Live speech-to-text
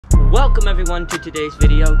Welcome everyone to today's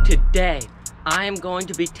video. Today, I am going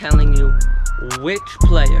to be telling you which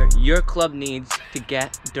player your club needs to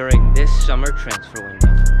get during this summer transfer window.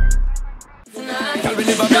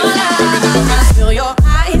 Feel your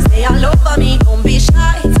eyes, they all over me. Don't be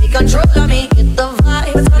shy, take control of me. Get the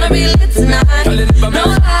vibe, it's gonna be lit tonight. No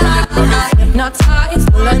lie,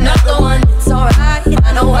 hypnotized, pull another one. It's alright,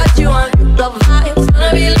 I know what you want. Get the vibe, it's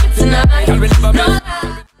gonna be lit tonight. No lie.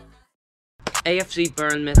 AFC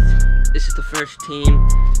Bournemouth, this is the first team.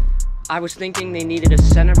 I was thinking they needed a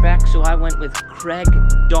center back, so I went with Craig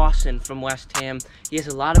Dawson from West Ham. He has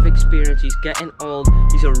a lot of experience, he's getting old,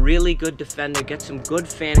 he's a really good defender, gets some good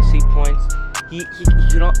fantasy points.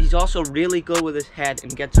 He's also really good with his head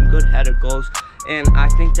and gets some good header goals. And I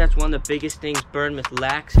think that's one of the biggest things Bournemouth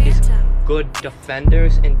lacks is good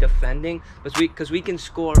defenders in defending. Because we can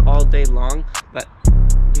score all day long, but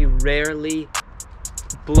we rarely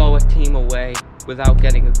blow a team away without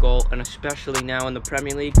getting a goal, and especially now in the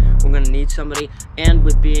Premier League, we're going to need somebody. And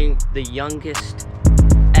with being the youngest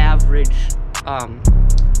average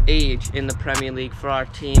age in the Premier League for our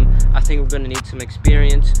team, I think we're going to need some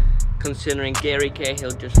experience. Considering Gary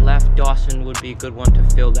Cahill just left, Dawson would be a good one to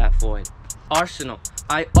fill that void. Arsenal,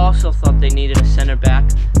 I also thought they needed a center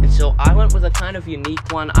back, and so I went with a kind of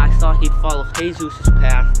unique one. I thought he'd follow Jesus'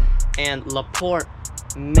 path, and Laporte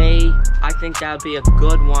I think that would be a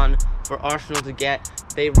good one for Arsenal to get.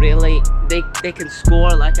 They can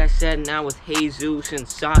score, like I said, now with Jesus and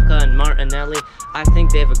Saka and Martinelli. I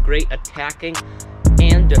think they have a great attacking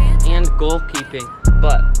and goalkeeping,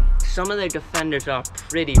 but some of their defenders are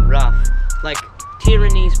pretty rough. Like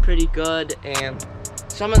Tierney's pretty good, and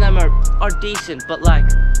some of them are decent, but like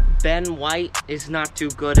Ben White is not too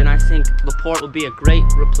good, and I think Laporte would be a great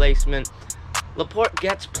replacement. Laporte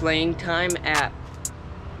gets playing time at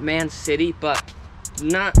Man City, but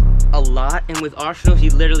not a lot, and with Arsenal he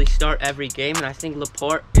literally start every game, and I think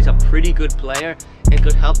Laporte is a pretty good player and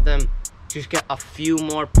could help them just get a few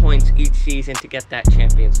more points each season to get that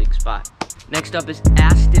Champions League spot. Next up is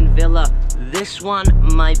Aston Villa. This one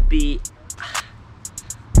might be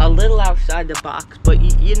a little outside the box, but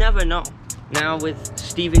you never know. Now with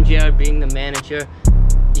Steven Gerrard being the manager,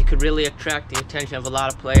 you could really attract the attention of a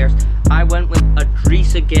lot of players. I went with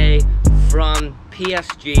Idrissa Gueye from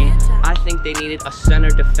PSG. I think they needed a center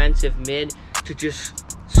defensive mid to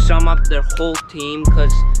just sum up their whole team,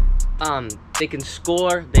 because they can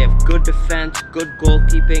score, they have good defense, good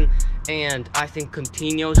goalkeeping, and I think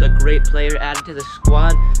Coutinho's a great player added to the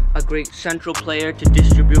squad, a great central player to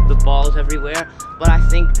distribute the balls everywhere. But I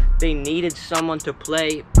think they needed someone to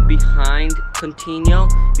play behind Coutinho,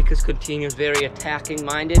 because Coutinho's very attacking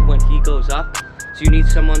minded when he goes up. So you need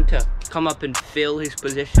someone to come up and fill his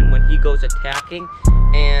position when he goes attacking,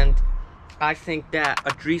 and I think that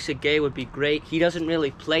Idrissa Gueye would be great. He doesn't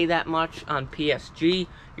really play that much on PSG.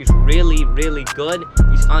 He's really, really good.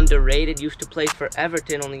 He's underrated. Used to play for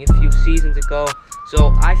Everton only a few seasons ago.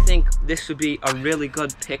 So I think this would be a really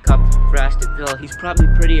good pickup for Aston Villa. He's probably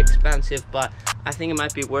pretty expensive, but I think it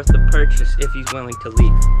might be worth the purchase if he's willing to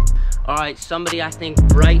leave. Alright, somebody I think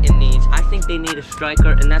Brighton needs. I think they need a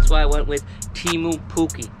striker, and that's why I went with Teemu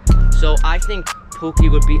Pukki. So I think Pukki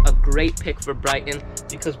would be a great pick for Brighton,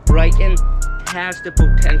 because Brighton has the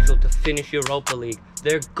potential to finish Europa League.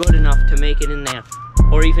 They're good enough to make it in there,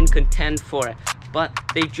 or even contend for it. But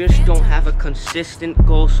they just don't have a consistent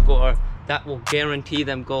goal scorer that will guarantee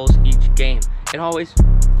them goals each game. It always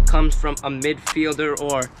comes from a midfielder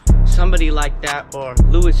or somebody like that, or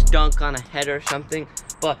Lewis Dunk on a header or something.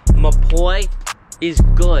 But Mapoy is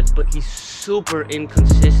good, but he's super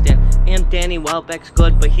inconsistent. And Danny Welbeck's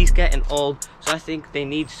good, but he's getting old. So I think they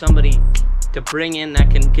need somebody to bring in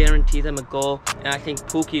that can guarantee them a goal. And I think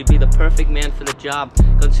Pukki would be the perfect man for the job,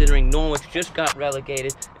 considering Norwich just got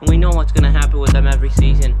relegated. And we know what's going to happen with them every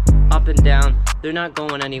season. Up and down. They're not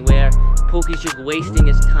going anywhere. Pukki's just wasting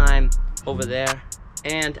his time over there.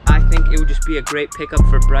 And I think it would just be a great pickup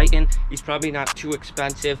for Brighton. He's probably not too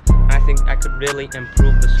expensive. I think that could really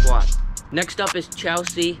improve the squad. Next up is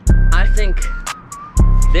Chelsea. I think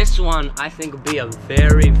this one, would be a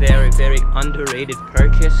very, very, very underrated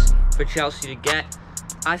purchase for Chelsea to get.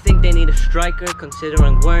 I think they need a striker,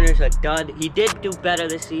 considering Werner's a dud. He did do better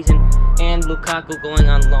this season, and Lukaku going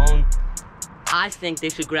on loan. I think they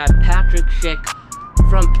should grab Patrick Schick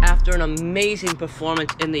after an amazing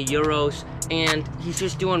performance in the Euros, and he's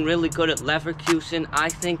just doing really good at Leverkusen. I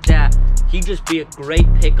think that he'd just be a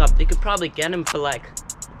great pickup. They could probably get him for like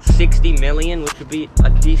 60 million, which would be a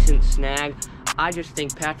decent snag. I just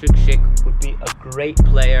think Patrick Schick would be a great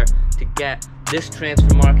player to get this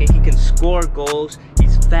transfer market. He can score goals,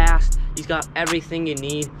 he's fast, He's got everything you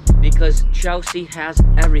need, because Chelsea has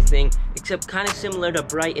everything, except kind of similar to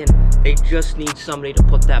Brighton. They just need somebody to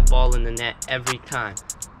put that ball in the net every time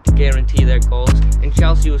to guarantee their goals. And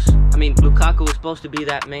Lukaku was supposed to be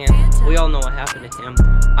that man. We all know what happened to him.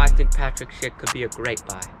 I think Patrick Schick could be a great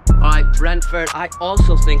buy. Alright, Brentford, I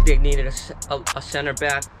also think they needed a center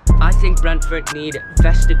back. I think Brentford need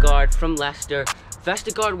Vestergaard from Leicester.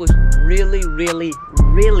 Vestergaard was really, really,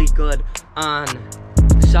 really good on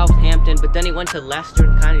Southampton, but then he went to Leicester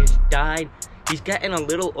and kind of just died. He's getting a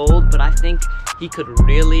little old, but I think he could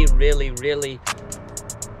really, really, really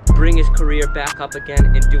bring his career back up again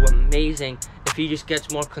and do amazing if he just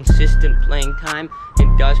gets more consistent playing time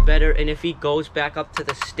and does better, and if he goes back up to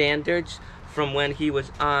the standards from when he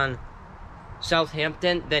was on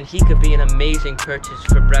Southampton, then he could be an amazing purchase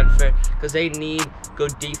for Brentford, because they need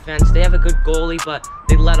good defense. They have a good goalie, but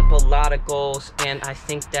they let up a lot of goals, and I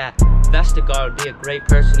think that Vestergaard would be a great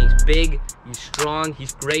person. He's big, he's strong,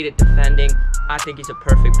 he's great at defending. I think he's a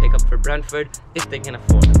perfect pickup for Brentford if they can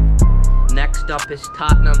afford him. Next up is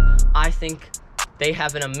Tottenham. I think they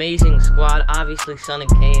have an amazing squad. Obviously, Son and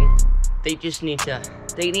Kane. They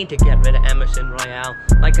need to get rid of Emerson Royale.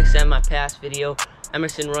 Like I said in my past video,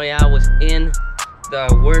 Emerson Royale was in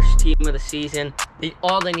the worst team of the season.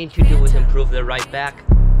 All they need to do is improve their right back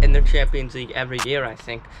in the Champions League every year, I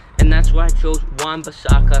think. And that's why I chose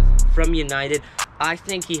Wan-Bissaka from United. I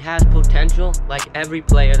think he has potential, like every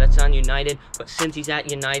player that's on United, but since he's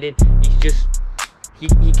at United,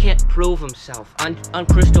 he can't prove himself. On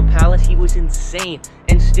Crystal Palace, he was insane,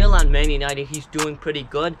 and still on Man United, he's doing pretty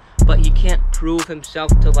good, but he can't prove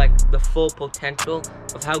himself to like the full potential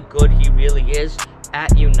of how good he really is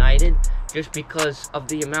at United, just because of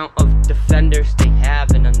the amount of defenders they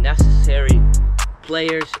have and unnecessary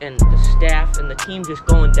players and the staff and the team just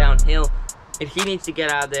going downhill. And he needs to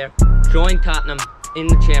get out of there, join Tottenham in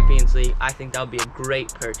the Champions League. I think that would be a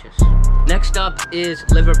great purchase. Next up is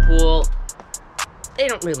Liverpool. They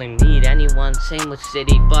don't really need anyone, same with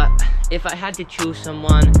City, but if I had to choose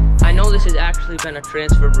someone, I know this has actually been a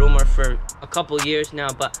transfer rumor for a couple years now,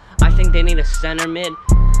 but I think they need a center mid,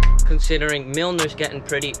 considering Milner's getting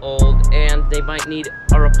pretty old, and they might need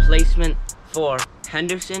a replacement for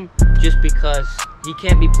Henderson, just because he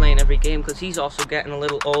can't be playing every game because he's also getting a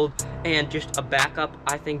little old, and just a backup.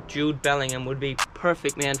 I think Jude Bellingham would be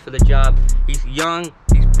perfect man for the job. He's young,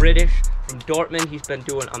 he's British, from Dortmund, he's been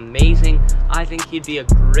doing amazing. I think he'd be a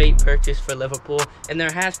great purchase for Liverpool, and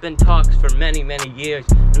there has been talks for many, many years.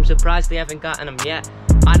 I'm surprised they haven't gotten him yet.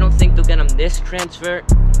 I don't think they'll get him this transfer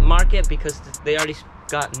market because they already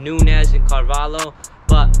got Nunez and Carvalho,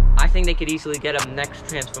 but I think they could easily get him next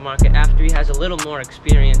transfer market after he has a little more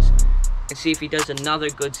experience and see if he does another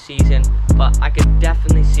good season, but I could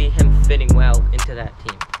definitely see him fitting well into that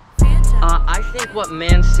team. I think what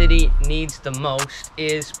Man City needs the most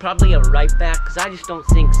is probably a right back, because I just don't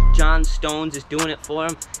think John Stones is doing it for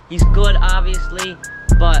him. He's good, obviously,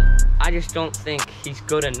 but I just don't think he's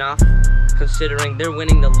good enough, considering they're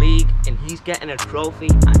winning the league and he's getting a trophy.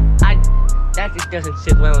 That just doesn't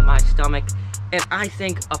sit well with my stomach, and I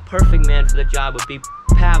think a perfect man for the job would be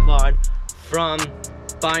Pavard from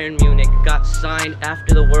Bayern Munich. Got signed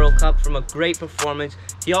after the World Cup from a great performance.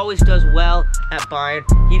 He always does well at Bayern.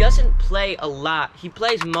 He doesn't play a lot. He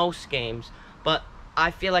plays most games, but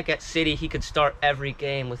I feel like at City he could start every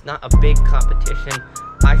game with not a big competition.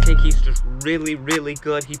 I think he's just really, really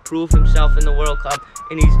good. He proved himself in the World Cup,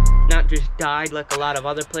 and he's not just died like a lot of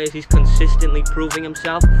other players. He's consistently proving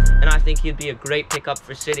himself, and I think he'd be a great pickup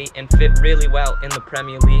for City and fit really well in the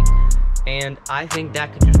Premier League. And I think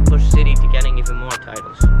that could just push City to getting even more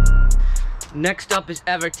titles. Next up is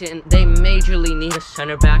Everton. They majorly need a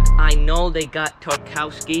center back. I know they got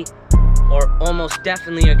Tarkowski, or almost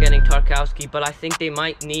definitely are getting Tarkowski, but I think they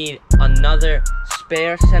might need another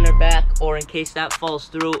spare center back, or in case that falls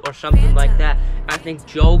through or something like that. I think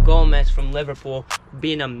Joe Gomez from Liverpool would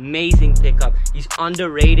be an amazing pickup. He's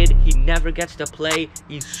underrated. He never gets to play.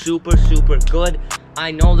 He's super, super good.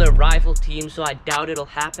 I know they're rival teams, so I doubt it'll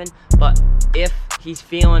happen, but if he's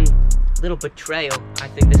feeling a little betrayal, I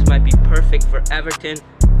think this might be perfect for Everton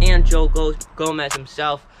and Joe Gomez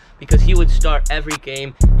himself, because he would start every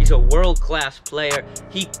game. He's a world-class player.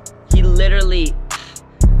 He literally,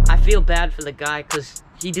 I feel bad for the guy because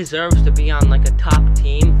he deserves to be on like a top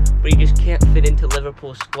team, but he just can't fit into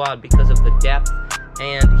Liverpool's squad because of the depth,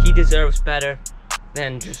 and he deserves better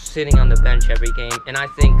than just sitting on the bench every game, and I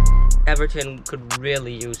think Everton could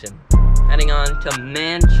really use him. Heading on to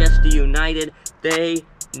Manchester United, they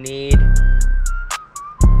need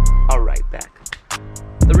a right back.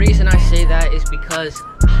 The reason I say that is because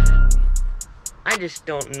I just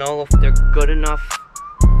don't know if they're good enough.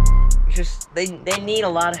 they need a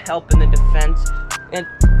lot of help in the defense. And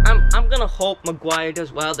I'm gonna hope Maguire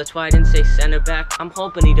does well. That's why I didn't say center back. I'm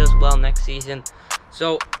hoping he does well next season.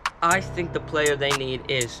 So I think the player they need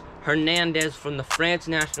is Hernandez from the France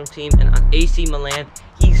national team and on AC Milan.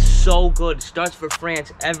 He's so good. Starts for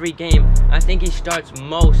France every game. I think he starts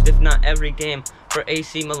most, if not every game, for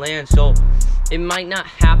AC Milan. So it might not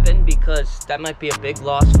happen because that might be a big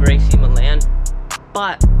loss for AC Milan.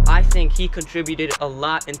 But I think he contributed a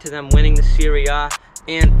lot into them winning the Serie A.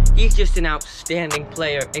 And he's just an outstanding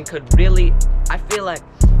player and could really, I feel like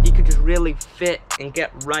he could just really fit and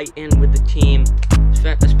get right in with the team.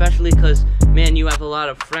 Especially because, man, you have a lot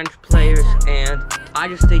of French players, and I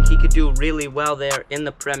just think he could do really well there in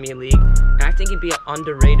the Premier League. And I think he'd be an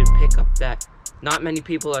underrated pickup that not many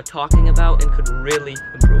people are talking about and could really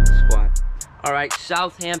improve the squad. Alright,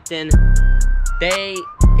 Southampton,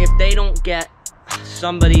 if they don't get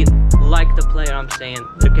somebody like the player I'm saying,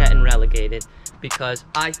 they're getting relegated. Because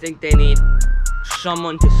I think they need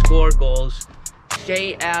someone to score goals.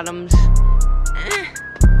 Shea Adams,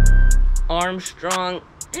 Armstrong,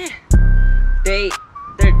 they're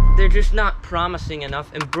just not promising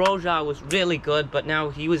enough. And Broja was really good, but now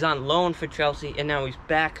he was on loan for Chelsea, and now he's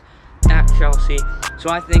back at Chelsea. So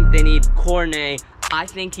I think they need Cornet. I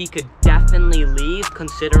think he could definitely leave,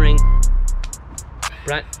 considering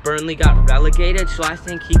Burnley got relegated. So I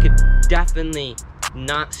think he could definitely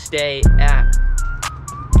not stay at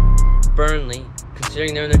Burnley,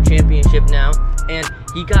 considering they're in the championship now. And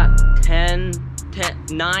he got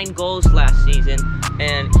 9 goals last season,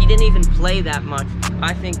 and he didn't even play that much.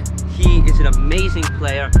 I think he is an amazing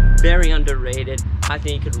player, very underrated. I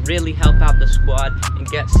think he could really help out the squad and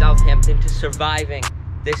get Southampton to surviving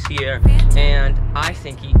this year. And I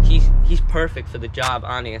think he's perfect for the job,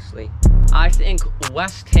 honestly. I think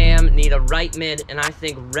West Ham need a right mid, and I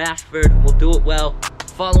think Rashford will do it well,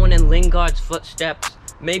 following in Lingard's footsteps.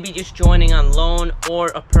 Maybe just joining on loan or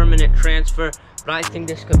a permanent transfer. But I think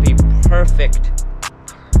this could be perfect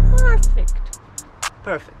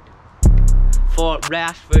for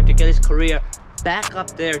Rashford to get his career back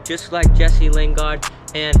up there, just like Jesse Lingard.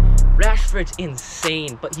 And Rashford's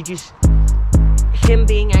insane, but him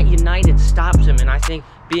being at United stops him. And I think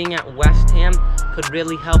being at West Ham could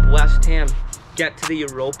really help West Ham get to the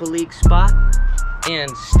Europa League spot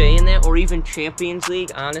and stay in there, or even Champions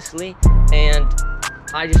League, honestly. And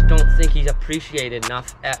I just don't think he's appreciated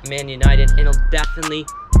enough at Man United, and he'll definitely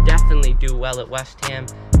do well at West Ham.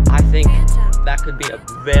 I think that could be a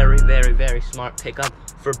very, very, very smart pickup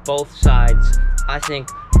for both sides. I think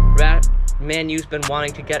Man U's been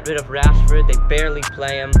wanting to get rid of Rashford. They barely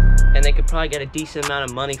play him, and they could probably get a decent amount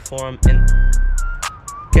of money for him. And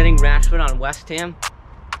getting Rashford on West Ham,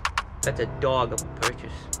 that's a dog of a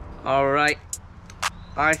purchase. Alright,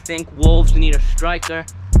 I think Wolves need a striker.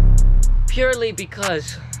 Purely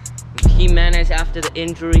because Jimenez, after the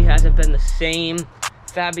injury, hasn't been the same.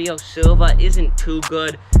 Fabio Silva isn't too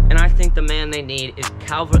good. And I think the man they need is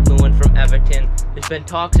Calvert-Lewin from Everton. There's been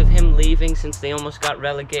talks of him leaving since they almost got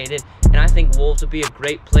relegated. And I think Wolves would be a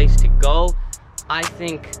great place to go. I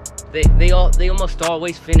think they almost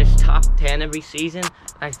always finish top 10 every season.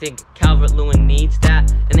 I think Calvert-Lewin needs that.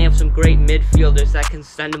 And they have some great midfielders that can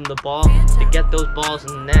send him the ball to get those balls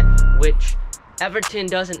in the net, which Everton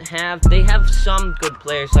doesn't have. They have some good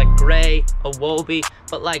players like Gray, Iwobi,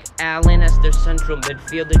 but like Allen as their central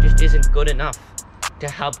midfielder just isn't good enough to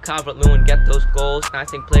help Calvert-Lewin get those goals. And I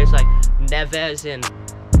think players like Neves and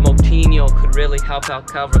Moutinho could really help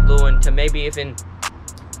out Calvert-Lewin to maybe even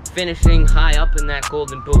finishing high up in that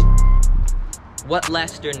golden boot. What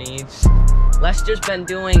Leicester needs. Leicester's been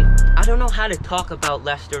doing, I don't know how to talk about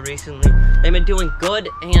Leicester recently. They've been doing good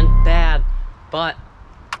and bad, but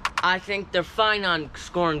I think they're fine on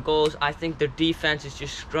scoring goals. I think their defense is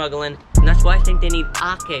just struggling, and that's why I think they need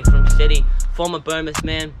Ake from City, former Bournemouth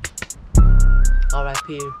man.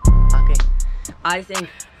 R.I.P. Ake. I think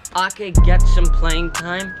Ake gets some playing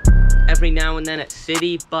time every now and then at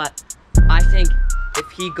City, but I think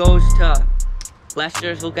if he goes to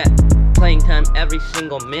Leicester, he'll get playing time every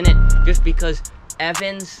single minute, just because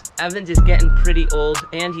Evans is getting pretty old,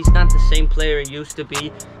 and he's not the same player he used to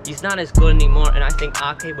be. He's not as good anymore, and I think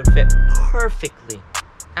Ake would fit perfectly,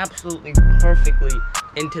 absolutely perfectly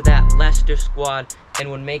into that Leicester squad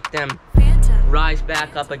and would make them rise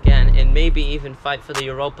back up again and maybe even fight for the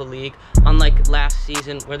Europa League, unlike last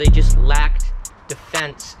season where they just lacked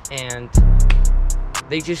defense and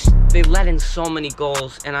they let in so many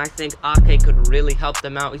goals. And I think Ake could really help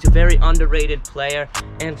them out. He's a very underrated player,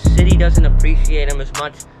 and City doesn't appreciate him as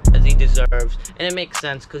much as he deserves. And it makes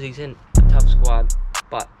sense because he's in a tough squad,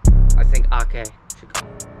 but I think Ake should go.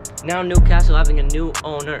 now Newcastle having a new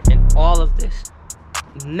owner and all of this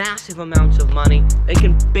massive amounts of money, they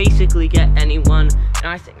can basically get anyone, and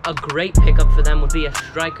I think a great pickup for them would be a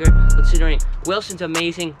striker, considering Wilson's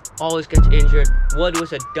amazing, always gets injured, Wood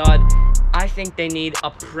was a dud. I think they need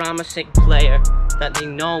a promising player that they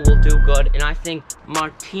know will do good, and I think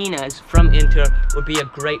Martinez from Inter would be a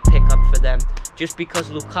great pickup for them, just because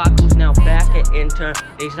Lukaku's now back at Inter,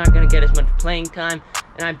 and he's not going to get as much playing time,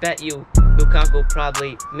 and I bet you Lukaku will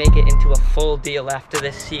probably make it into a full deal after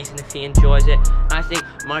this season if he enjoys it. I think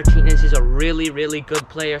Martinez is a really, really good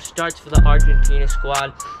player, starts for the Argentina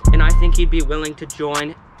squad, and I think he'd be willing to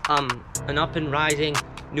join an up and rising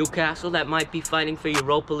Newcastle that might be fighting for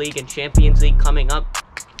Europa League and Champions League coming up.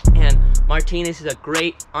 And Martinez is a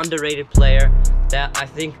great underrated player that I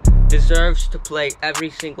think deserves to play every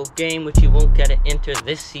single game, which he won't get at Inter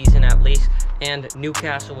this season at least, and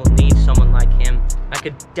Newcastle will need someone like him. I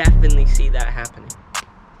could definitely see that happening.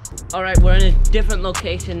 Alright, we're in a different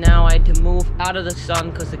location now. I had to move out of the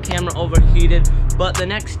sun because the camera overheated, but the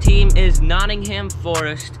next team is Nottingham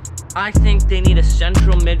Forest. I think they need a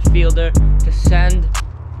central midfielder to send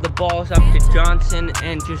the balls up to Johnson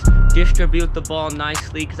and just distribute the ball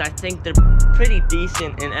nicely, because I think they're pretty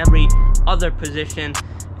decent in every other position,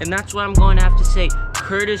 and that's what I'm going to have to say.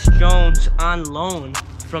 Curtis Jones on loan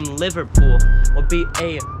from Liverpool would be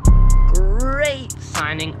a great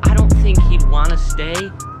signing. I don't think he'd want to stay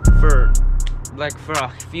for a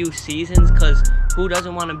few seasons, because who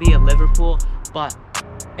doesn't want to be at Liverpool?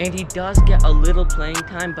 And he does get a little playing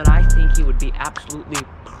time, but I think he would be absolutely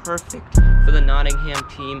perfect for the Nottingham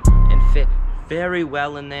team and fit very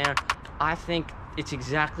well in there. I think it's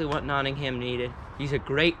exactly what Nottingham needed. He's a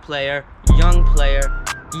great player, young player.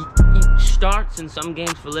 He starts in some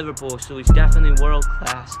games for Liverpool, so he's definitely world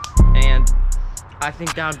class. And I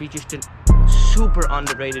think that would be just a super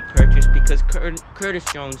underrated purchase, because Curtis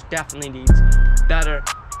Jones definitely needs better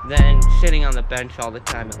than sitting on the bench all the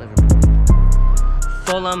time at Liverpool.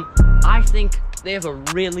 Fulham, I think they have a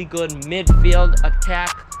really good midfield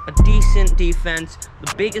attack, a decent defense.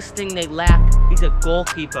 The biggest thing they lack is a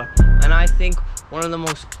goalkeeper, and I think one of the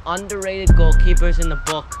most underrated goalkeepers in the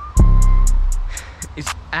book is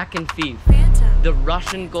Akinfeev, the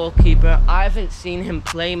Russian goalkeeper. I haven't seen him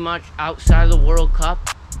play much outside of the World Cup,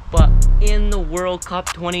 but in the World Cup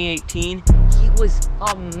 2018, he was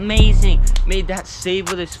amazing. Made that save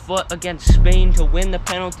with his foot against Spain to win the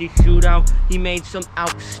penalty shootout. He made some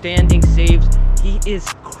outstanding saves. He is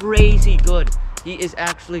crazy good. He is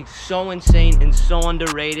actually so insane and so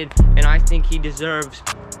underrated, and I think he deserves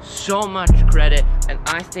so much credit, and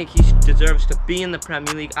I think he deserves to be in the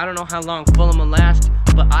Premier League. I don't know how long Fulham will last,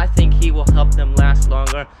 but I think he will help them last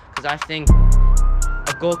longer, because I think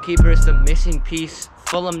a goalkeeper is the missing piece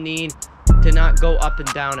Fulham need to not go up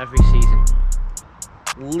and down every season.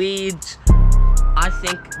 Leeds, I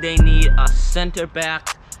think they need a center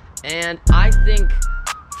back, and I think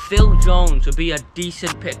Phil Jones would be a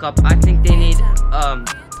decent pickup. I think they need a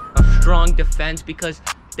strong defense, because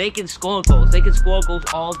they can score goals. They can score goals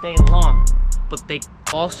all day long, but they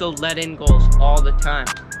also let in goals all the time.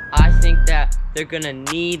 I think that they're going to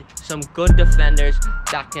need some good defenders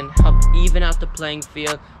that can help even out the playing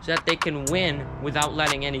field so that they can win without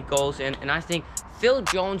letting any goals in. And I think Phil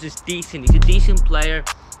Jones is decent. He's a decent player.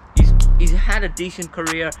 He's had a decent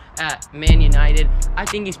career at Man United. I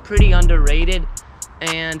think he's pretty underrated.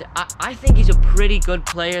 And I think he's a pretty good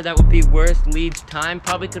player that would be worth Leeds' time.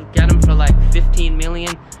 Probably could get him for like 15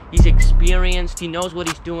 million. He's experienced. He knows what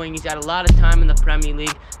he's doing. He's had a lot of time in the Premier League.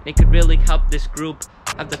 And it could really help this group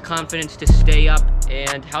have the confidence to stay up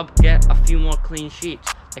and help get a few more clean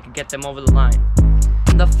sheets that could get them over the line.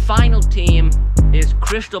 And the final team is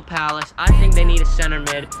Crystal Palace. I think they need a center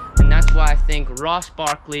mid, and that's why I think Ross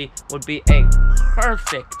Barkley would be a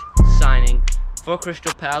perfect signing for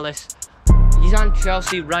Crystal Palace. He's on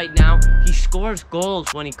Chelsea right now. He scores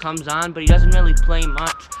goals when he comes on, but he doesn't really play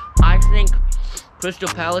much. I think Crystal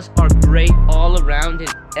Palace are great all around in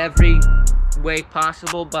every way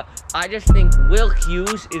possible, but I just think Will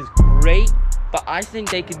Hughes is great, but I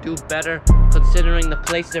think they could do better considering the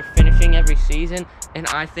place they're finishing every season, and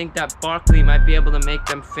I think that Barkley might be able to make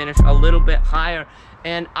them finish a little bit higher,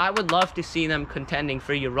 and I would love to see them contending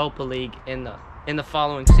for Europa League in the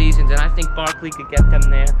following seasons, and I think Barkley could get them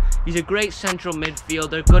there. He's a great central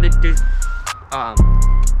midfielder,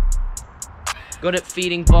 good at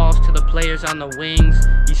feeding balls to the players on the wings.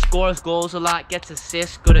 He scores goals a lot, gets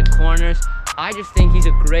assists, good at corners. I just think he's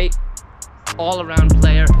a great all-around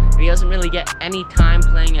player. He doesn't really get any time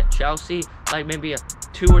playing at Chelsea, like maybe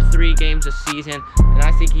 2 or 3 games a season, and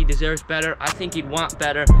I think he deserves better. I think he'd want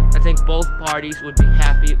better. I think both parties would be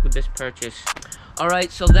happy with this purchase.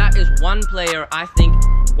 Alright, so that is one player I think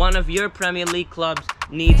one of your Premier League clubs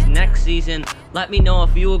needs next season. Let me know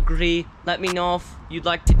if you agree. Let me know if you'd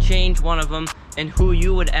like to change one of them and who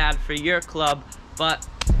you would add for your club. But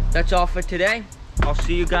that's all for today. I'll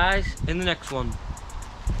see you guys in the next one.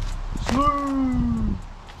 Smooth.